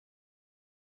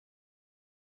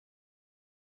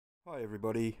Hi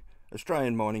everybody,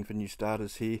 Australian Mining for New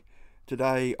Starters here.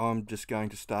 Today I'm just going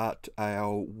to start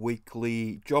our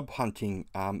weekly job hunting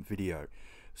video.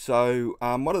 So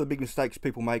one of the big mistakes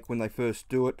people make when they first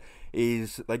do it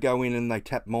is they go in and they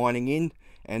tap mining in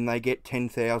and they get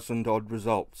 10,000 odd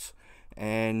results.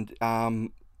 And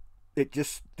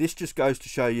this just goes to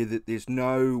show you that there's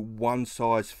no one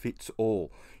size fits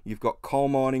all. You've got coal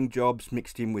mining jobs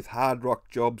mixed in with hard rock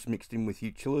jobs, mixed in with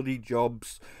utility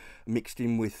jobs, mixed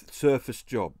in with surface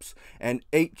jobs, and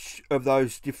each of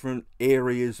those different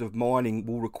areas of mining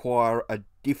will require a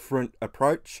different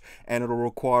approach and it'll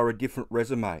require a different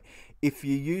resume. If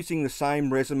you're using the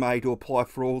same resume to apply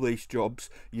for all these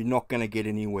jobs, you're not going to get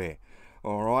anywhere.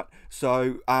 All right,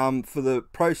 so for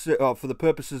the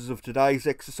purposes of today's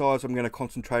exercise, I'm going to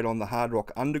concentrate on the hard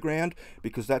rock underground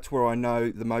because that's where I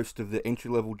know the most of the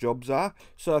entry-level jobs are.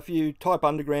 So if you type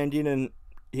underground in and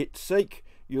hit seek,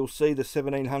 you'll see the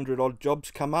 1700 odd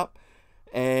jobs come up,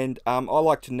 and I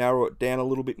like to narrow it down a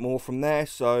little bit more from there.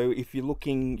 So if you're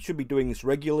looking, you should be doing this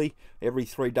regularly, every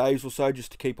 3 days or so,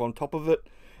 just to keep on top of it,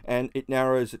 and it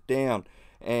narrows it down.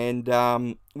 And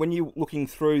when you're looking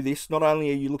through this, not only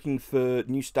are you looking for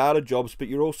new starter jobs, but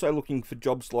you're also looking for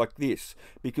jobs like this,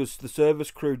 because the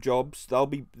service crew jobs,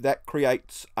 that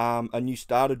creates a new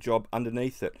starter job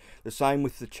underneath it. The same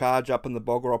with the charge up and the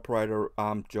bogger operator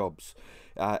jobs.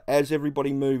 As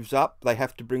everybody moves up, they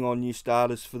have to bring on new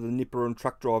starters for the nipper and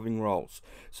truck driving roles.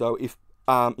 So if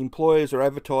employers are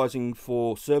advertising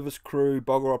for service crew,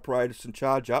 bogger operators and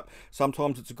charge up,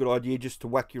 sometimes it's a good idea just to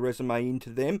whack your resume into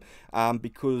them,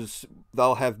 because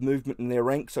they'll have movement in their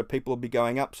ranks, so people will be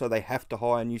going up, so they have to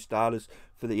hire new starters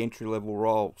for the entry level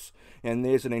roles. And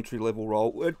there's an entry level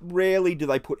role. Rarely do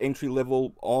they put entry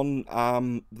level on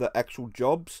the actual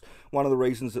jobs. One of the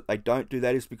reasons that they don't do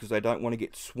that is because they don't want to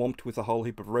get swamped with a whole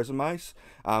heap of resumes,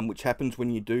 which happens when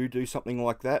you do something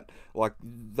like that. Like,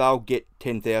 they'll get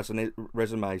 10,000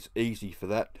 resumes easy for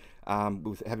that,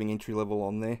 with having entry level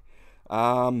on there.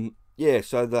 Yeah,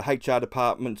 so the HR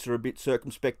departments are a bit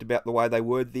circumspect about the way they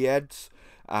word the ads.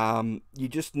 You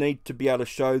just need to be able to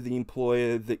show the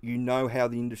employer that you know how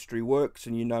the industry works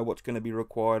and you know what's going to be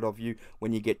required of you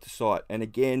when you get to site. And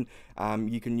again,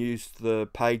 you can use the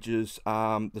pages,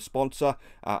 the sponsor,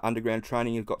 Underground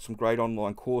Training, have got some great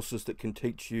online courses that can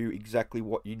teach you exactly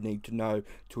what you need to know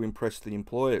to impress the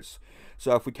employers.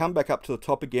 So if we come back up to the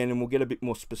top again, and we'll get a bit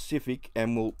more specific,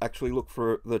 and we'll actually look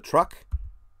for the truck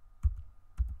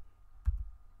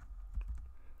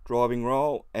driving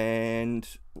role,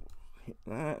 and hit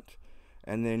that,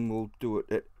 and then we'll do it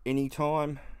at any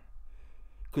time.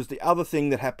 Because the other thing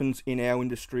that happens in our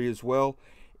industry as well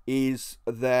is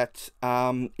that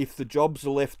if the jobs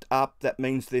are left up, that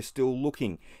means they're still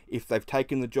looking. If they've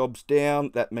taken the jobs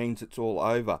down, that means it's all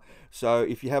over. So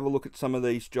if you have a look at some of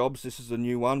these jobs, this is a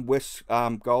new one, West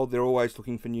Gold, they're always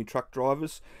looking for new truck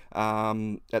drivers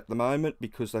at the moment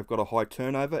because they've got a high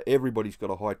turnover. Everybody's got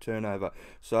a high turnover.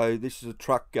 So this is a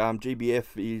truck, GBF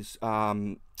is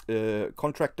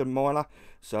contractor miner,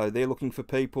 so they're looking for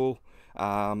people.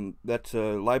 That's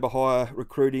labour hire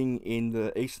recruiting in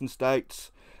the eastern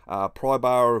states.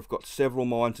 Prybar have got several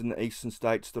mines in the eastern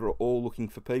states that are all looking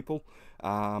for people.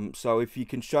 So if you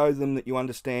can show them that you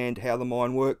understand how the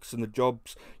mine works and the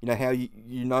jobs, you know how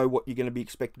you know what you're going to be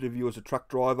expected of you as a truck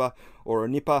driver or a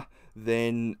nipper,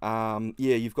 then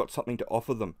yeah, you've got something to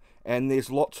offer them. And there's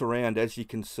lots around, as you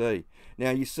can see.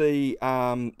 Now you see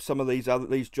some of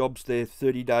these jobs, they're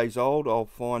 30 days old. I'll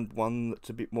find one that's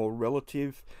a bit more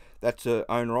relative. That's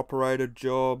a owner operator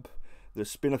job. The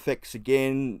Spinifex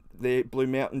again, their Blue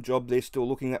Mountain job, they're still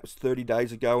looking. That was 30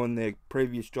 days ago, and their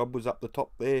previous job was up the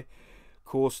top there.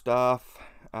 Core staff,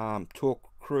 torque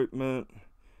recruitment.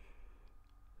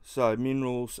 So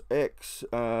Minerals X,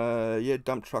 yeah,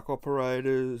 dump truck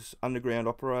operators, underground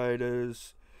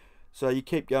operators. So you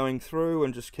keep going through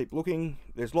and just keep looking.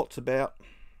 There's lots about.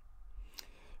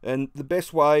 And the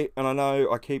best way, and I know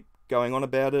I keep going on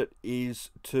about it,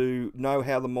 is to know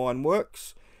how the mine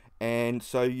works, and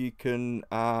so you can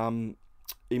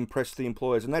impress the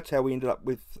employers. And that's how we ended up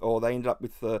with, or they ended up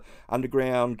with, the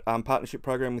underground partnership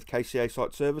program with KCA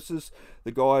Site Services.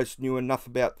 The guys knew enough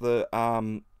about the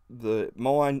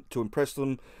mine to impress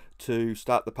them to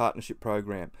start the partnership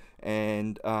program.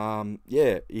 And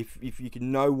yeah, if you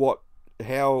can know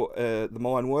how the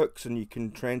mine works, and you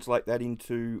can translate that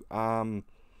into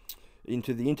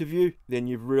the interview, then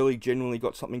you've really genuinely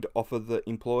got something to offer the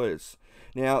employers.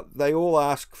 Now, they all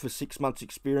ask for 6 months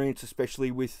experience,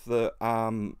 especially with the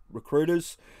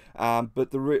recruiters.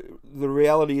 But the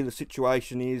reality of the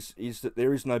situation is that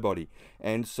there is nobody,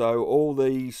 and so all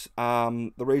these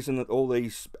the reason that all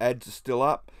these ads are still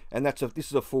up, and this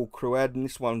is a full crew ad, and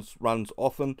this one runs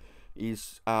often,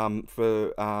 is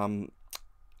for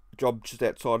job just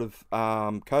outside of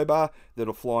Cobar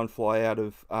that'll fly out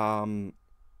of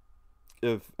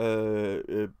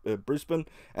Brisbane,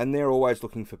 and they're always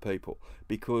looking for people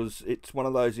because it's one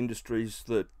of those industries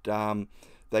that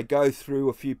they go through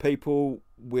a few people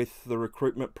with the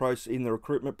recruitment process in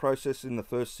the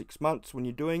first 6 months when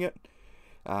you're doing it.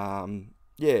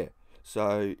 Yeah,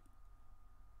 so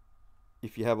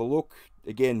if you have a look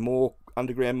again, more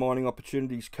underground mining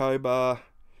opportunities, Cobar,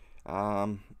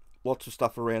 lots of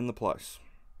stuff around the place.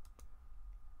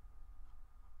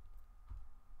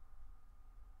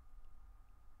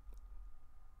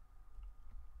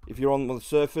 If you're on the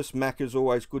surface, Macca's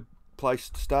always a good place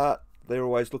to start. They're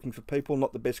always looking for people,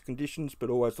 not the best conditions, but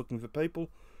always looking for people.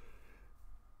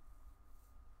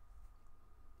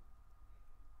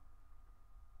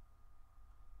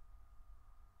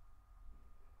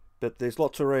 But there's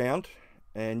lots around,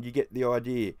 and you get the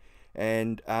idea.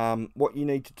 And what you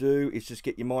need to do is just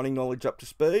get your mining knowledge up to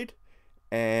speed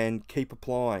and keep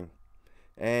applying.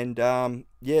 And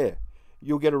yeah,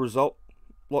 you'll get a result.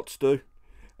 Lots do.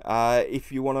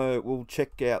 If you want to, we'll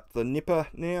check out the nipper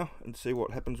now and see what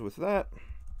happens with that.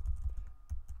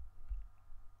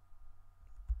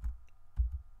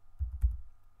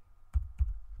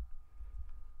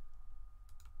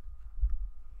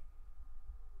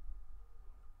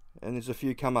 And there's a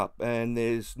few come up, and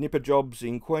there's nipper jobs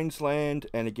in Queensland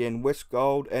and again West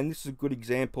Gold, and this is a good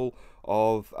example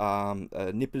of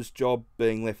a nipper's job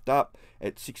being left up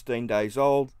at 16 days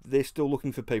old. They're still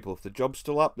looking for people. If the job's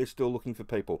still up, they're still looking for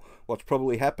people. What's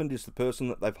probably happened is the person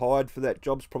that they've hired for that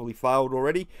job's probably failed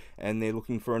already, and they're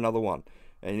looking for another one.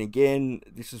 And again,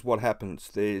 this is what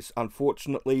happens. There's,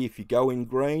 unfortunately, if you go in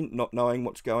green, not knowing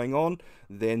what's going on,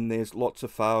 then there's lots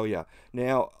of failure.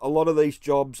 Now, a lot of these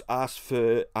jobs ask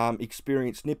for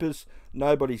experienced nippers.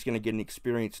 Nobody's going to get an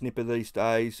experienced nipper these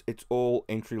days. It's all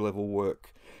entry-level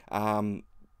work. 5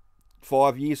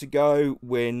 years ago,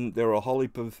 when there were a whole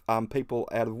heap of people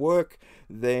out of work,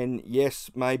 then yes,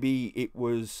 maybe it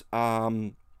was...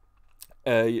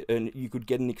 and you could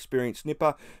get an experienced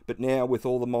nipper, but now with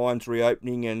all the mines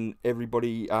reopening and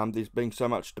everybody, there's been so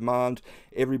much demand,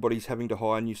 everybody's having to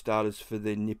hire new starters for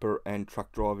their nipper and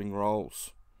truck driving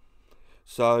roles.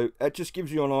 So that just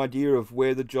gives you an idea of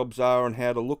where the jobs are and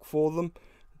how to look for them,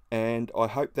 and I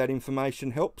hope that information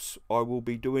helps. I will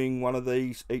be doing one of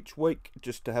these each week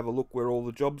just to have a look where all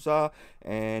the jobs are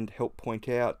and help point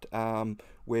out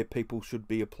where people should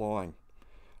be applying.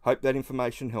 Hope that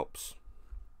information helps.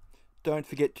 Don't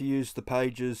forget to use the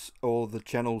pages or the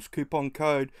channel's coupon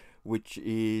code, which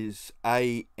is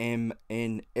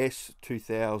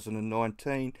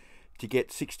AMNS2019, to get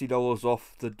 $60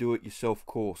 off the do-it-yourself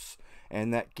course.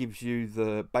 And that gives you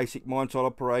the basic mine site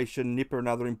operation, nipper and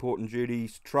other important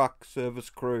duties, truck, service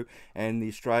crew, and the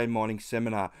Australian Mining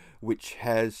Seminar, which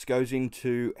goes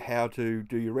into how to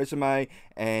do your resume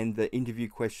and the interview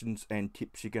questions and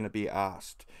tips you're going to be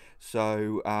asked.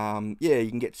 So yeah, you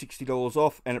can get $60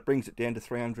 off, and it brings it down to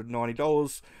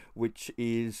 $390, which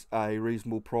is a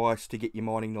reasonable price to get your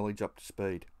mining knowledge up to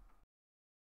speed.